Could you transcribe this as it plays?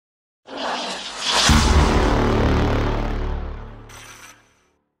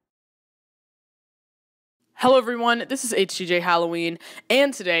Hello everyone, this is HTJ Halloween,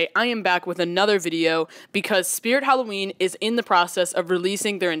 and today I am back with another video because Spirit Halloween is in the process of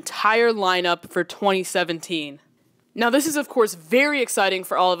releasing their entire lineup for 2017. Now this is of course very exciting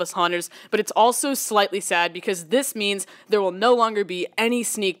for all of us haunters, but it's also slightly sad because this means there will no longer be any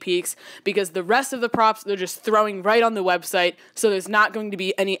sneak peeks because the rest of the props they're just throwing right on the website, so there's not going to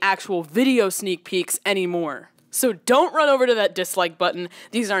be any actual video sneak peeks anymore. So don't run over to that dislike button.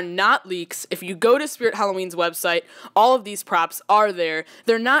 These are not leaks. If you go to Spirit Halloween's website, all of these props are there.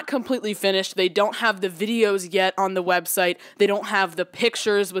 They're not completely finished. They don't have the videos yet on the website. They don't have the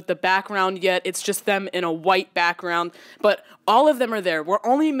pictures with the background yet. It's just them in a white background. But all of them are there. We're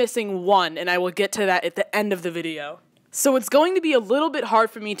only missing one, and I will get to that at the end of the video. So it's going to be a little bit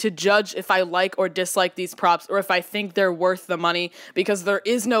hard for me to judge if I like or dislike these props or if I think they're worth the money because there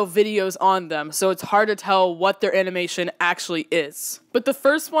is no videos on them, so it's hard to tell what their animation actually is. But the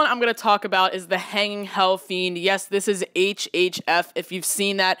first one I'm going to talk about is the Hanging Hell Fiend. Yes, this is HHF. If you've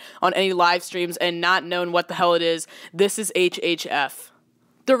seen that on any live streams and not known what the hell it is, this is HHF.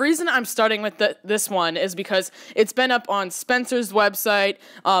 The reason I'm starting with this one is because it's been up on Spencer's website,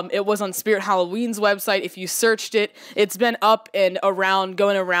 it was on Spirit Halloween's website. If you searched it, it's been up and around,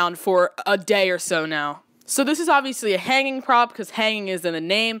 going around for a day or so now. So this is obviously a hanging prop because hanging is in the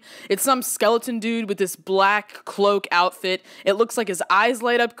name. It's some skeleton dude with this black cloak outfit. It looks like his eyes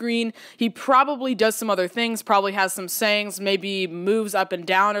light up green. He probably does some other things, probably has some sayings, maybe moves up and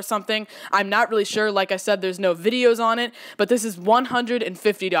down or something. I'm not really sure. Like I said, there's no videos on it, but this is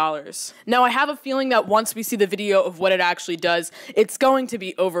 $150. Now I have a feeling that once we see the video of what it actually does, it's going to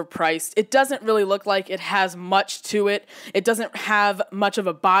be overpriced. It doesn't really look like it has much to it. It doesn't have much of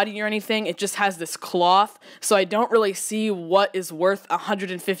a body or anything. It just has this cloth. So I don't really see what is worth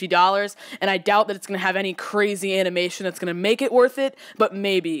 $150, and I doubt that it's going to have any crazy animation that's going to make it worth it, but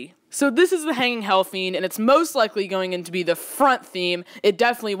maybe. So this is the Hanging Hell Fiend, and it's most likely going to be the front theme. It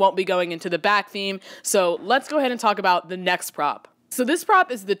definitely won't be going into the back theme, so let's go ahead and talk about the next prop. So this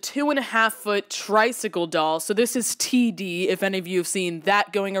prop is the 2.5-foot tricycle doll. So this is TD, if any of you have seen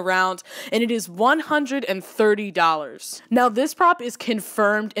that going around, and it is $130. Now this prop is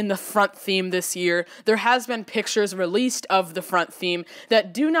confirmed in the front theme this year. There has been pictures released of the front theme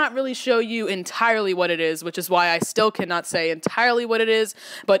that do not really show you entirely what it is, which is why I still cannot say entirely what it is,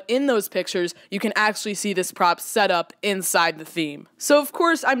 but in those pictures, you can actually see this prop set up inside the theme. So of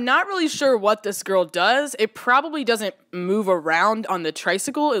course, I'm not really sure what this girl does. It probably doesn't move around on the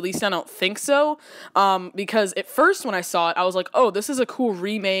tricycle, at least I don't think so, because at first when I saw it, I was like, oh, this is a cool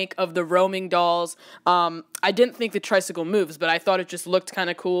remake of the Roaming Dolls. I didn't think the tricycle moves, but I thought it just looked kind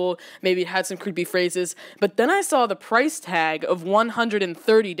of cool. Maybe it had some creepy phrases, but then I saw the price tag of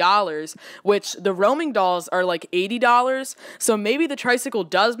 $130, which the Roaming Dolls are like $80, so maybe the tricycle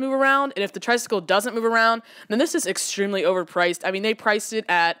does move around, and if the tricycle doesn't move around, then this is extremely overpriced. I mean, they priced it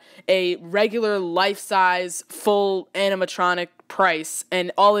at a regular life-size, full animatronic price,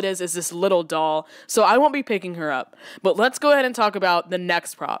 and all it is this little doll, so I won't be picking her up. But let's go ahead and talk about the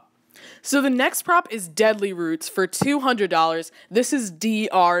next prop. So the next prop is Deadly Roots for $200. This is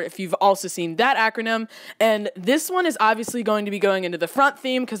DR, if you've also seen that acronym, and this one is obviously going to be going into the front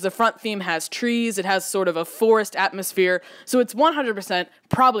theme because the front theme has trees, it has sort of a forest atmosphere, so it's 100%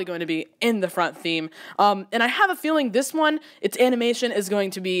 probably going to be in the front theme. And I have a feeling this one, its animation is going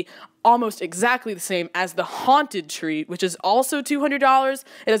to be almost exactly the same as the Haunted Tree, which is also $200.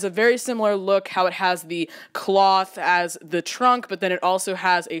 It has a very similar look, how it has the cloth as the trunk, but then it also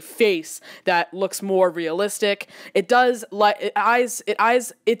has a face that looks more realistic. It does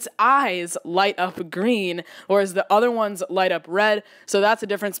its eyes light up green, whereas the other ones light up red, so that's a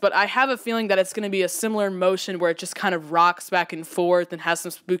difference, but I have a feeling that it's going to be a similar motion where it just kind of rocks back and forth and has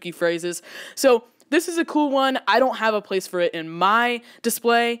some spooky phrases. So this is a cool one. I don't have a place for it in my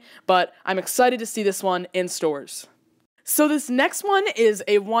display, but I'm excited to see this one in stores. So this next one is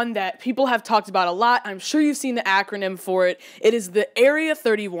a one that people have talked about a lot. I'm sure you've seen the acronym for it. It is the Area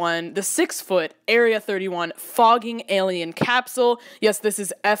 31, the 6-foot Area 31 Fogging Alien Capsule. Yes, this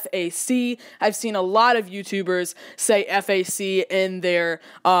is FAC. I've seen a lot of YouTubers say FAC in their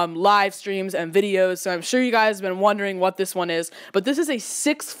live streams and videos, so I'm sure you guys have been wondering what this one is. But this is a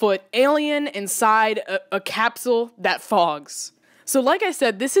 6-foot alien inside a capsule that fogs. So like I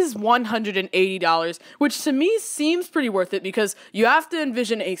said, this is $180, which to me seems pretty worth it because you have to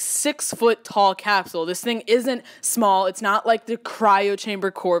envision a 6-foot tall capsule. This thing isn't small. It's not like the Cryo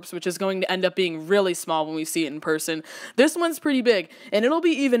Chamber Corpse, which is going to end up being really small when we see it in person. This one's pretty big, and it'll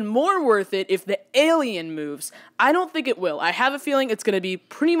be even more worth it if the alien moves. I don't think it will. I have a feeling it's going to be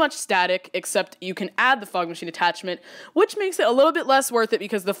pretty much static, except you can add the fog machine attachment, which makes it a little bit less worth it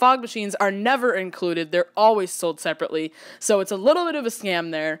because the fog machines are never included. They're always sold separately. So it's a little bit of a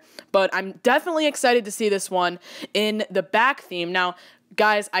scam there, but I'm definitely excited to see this one in the back theme. Now,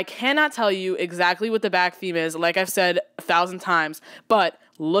 guys, I cannot tell you exactly what the back theme is, like I've said 1,000 times, but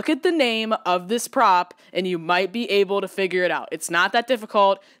look at the name of this prop and you might be able to figure it out. It's not that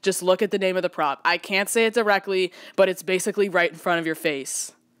difficult. Just look at the name of the prop. I can't say it directly, but it's basically right in front of your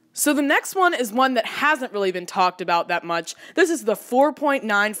face. So the next one is one that hasn't really been talked about that much. This is the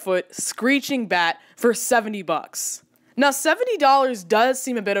 4.9-foot Screeching Bat for $70. Now, $70 does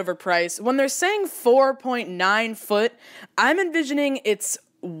seem a bit overpriced. When they're saying 4.9 foot, I'm envisioning its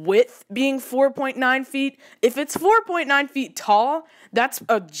width being 4.9 feet. If it's 4.9 feet tall, that's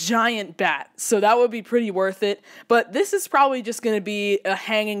a giant bat, so that would be pretty worth it. But this is probably just going to be a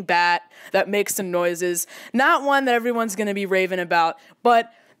hanging bat that makes some noises. Not one that everyone's going to be raving about,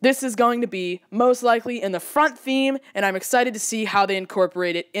 but this is going to be most likely in the front theme, and I'm excited to see how they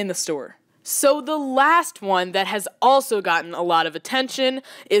incorporate it in the store. So the last one that has also gotten a lot of attention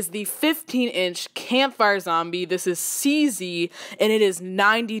is the 15-inch Campfire Zombie. This is CZ, and it is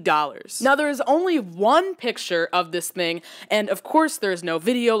 $90. Now, there is only one picture of this thing, and of course there is no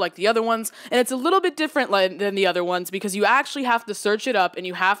video like the other ones, and it's a little bit different than the other ones because you actually have to search it up, and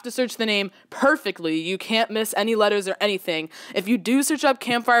you have to search the name perfectly. You can't miss any letters or anything. If you do search up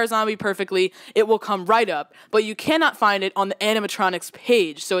Campfire Zombie perfectly, it will come right up, but you cannot find it on the animatronics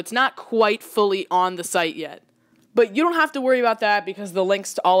page, so it's not quite fully on the site yet. But you don't have to worry about that because the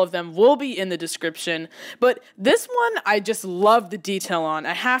links to all of them will be in the description. But this one, I just love the detail on.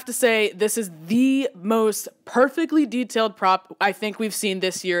 I have to say, this is the most perfectly detailed prop I think we've seen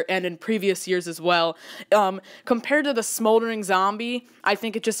this year and in previous years as well. Compared to the Smoldering Zombie, I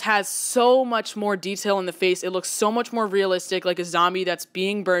think it just has so much more detail in the face. It looks so much more realistic, like a zombie that's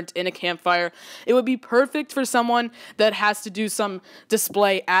being burnt in a campfire. It would be perfect for someone that has to do some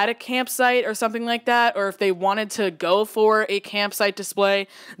display at a campsite or something like that, or if they wanted to go for a campsite display,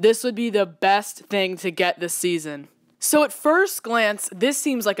 this would be the best thing to get this season. So at first glance, this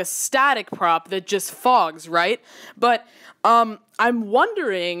seems like a static prop that just fogs, right? But I'm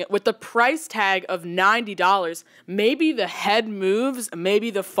wondering, with the price tag of $90, maybe the head moves,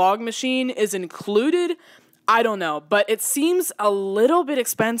 maybe the fog machine is included. I don't know, but it seems a little bit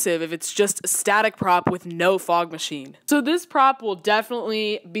expensive if it's just a static prop with no fog machine. So this prop will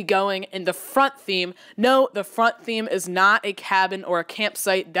definitely be going in the front theme. No, the front theme is not a cabin or a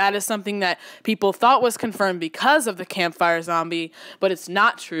campsite. That is something that people thought was confirmed because of the Campfire Zombie, but it's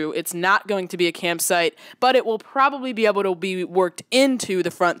not true. It's not going to be a campsite, but it will probably be able to be worked into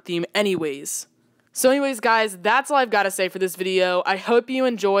the front theme anyways. So anyways, guys, that's all I've got to say for this video. I hope you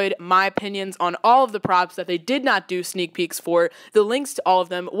enjoyed my opinions on all of the props that they did not do sneak peeks for. The links to all of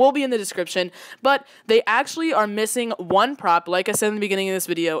them will be in the description, but they actually are missing one prop, like I said in the beginning of this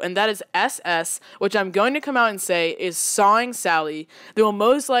video, and that is SS, which I'm going to come out and say is Sawing Sally. They will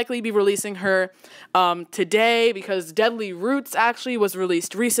most likely be releasing her today because Deadly Roots actually was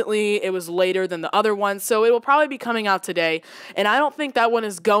released recently. It was later than the other one, so it will probably be coming out today, and I don't think that one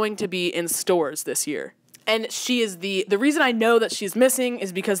is going to be in stores this year. And she is the reason I know that she's missing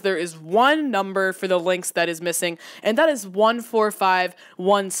is because there is one number for the links that is missing, and that is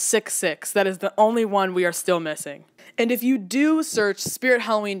 145166. That is the only one we are still missing. And if you do search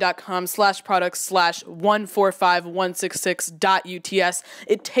spirithalloween.com/products/145166.uts,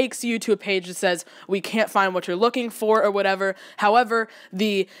 it takes you to a page that says we can't find what you're looking for or whatever. However,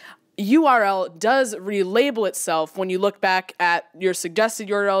 the URL does relabel itself when you look back at your suggested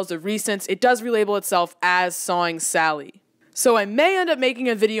URLs or recents. It does relabel itself as Sawing Sally. So I may end up making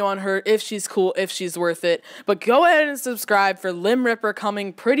a video on her if she's cool, if she's worth it. But go ahead and subscribe for Limb Ripper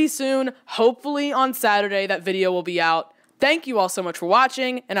coming pretty soon. Hopefully on Saturday that video will be out. Thank you all so much for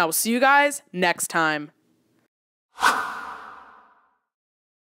watching, and I will see you guys next time.